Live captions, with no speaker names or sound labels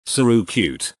So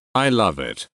cute. I love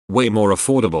it. Way more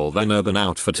affordable than Urban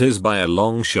Outfitters by a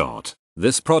long shot.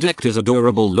 This product is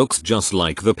adorable, looks just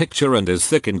like the picture and is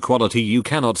thick in quality, you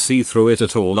cannot see through it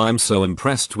at all. I'm so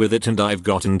impressed with it and I've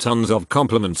gotten tons of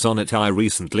compliments on it. I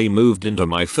recently moved into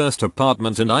my first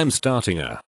apartment and I'm starting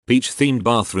a peach themed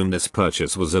bathroom. This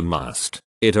purchase was a must.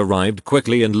 It arrived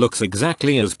quickly and looks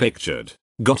exactly as pictured.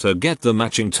 Gotta get the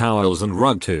matching towels and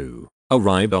rug too.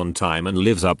 Arrived on time and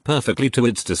lives up perfectly to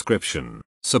its description.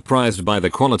 Surprised by the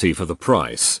quality for the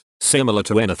price. Similar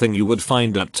to anything you would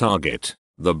find at Target.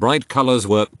 The bright colors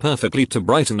work perfectly to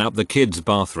brighten up the kids'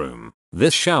 bathroom.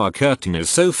 This shower curtain is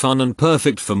so fun and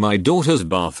perfect for my daughter's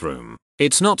bathroom.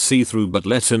 It's not see-through but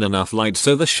lets in enough light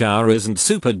so the shower isn't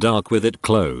super dark with it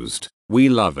closed. We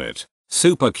love it.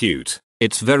 Super cute.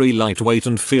 It's very lightweight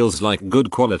and feels like good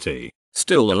quality.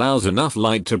 Still allows enough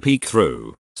light to peek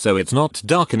through, so it's not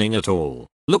darkening at all.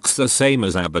 Looks the same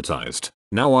as advertised.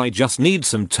 Now I just need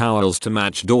some towels to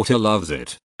match. Daughter loves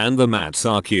it. And the mats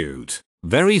are cute.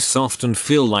 Very soft and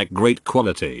feel like great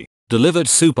quality. Delivered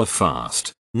super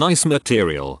fast. Nice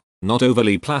material. Not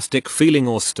overly plastic feeling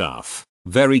or stuff.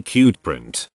 Very cute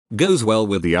print. Goes well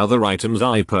with the other items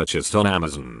I purchased on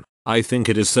Amazon. I think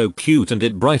it is so cute and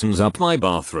it brightens up my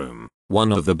bathroom.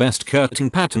 One of the best curtain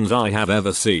patterns I have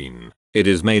ever seen. It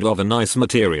is made of a nice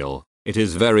material. It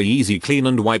is very easy clean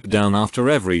and wipe down after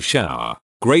every shower.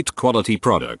 Great quality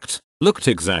product. Looked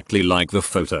exactly like the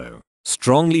photo.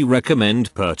 Strongly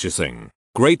recommend purchasing.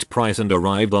 Great price and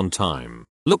arrived on time.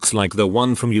 Looks like the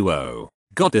one from revieww.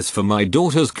 Got this for my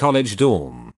daughter's college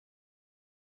dorm.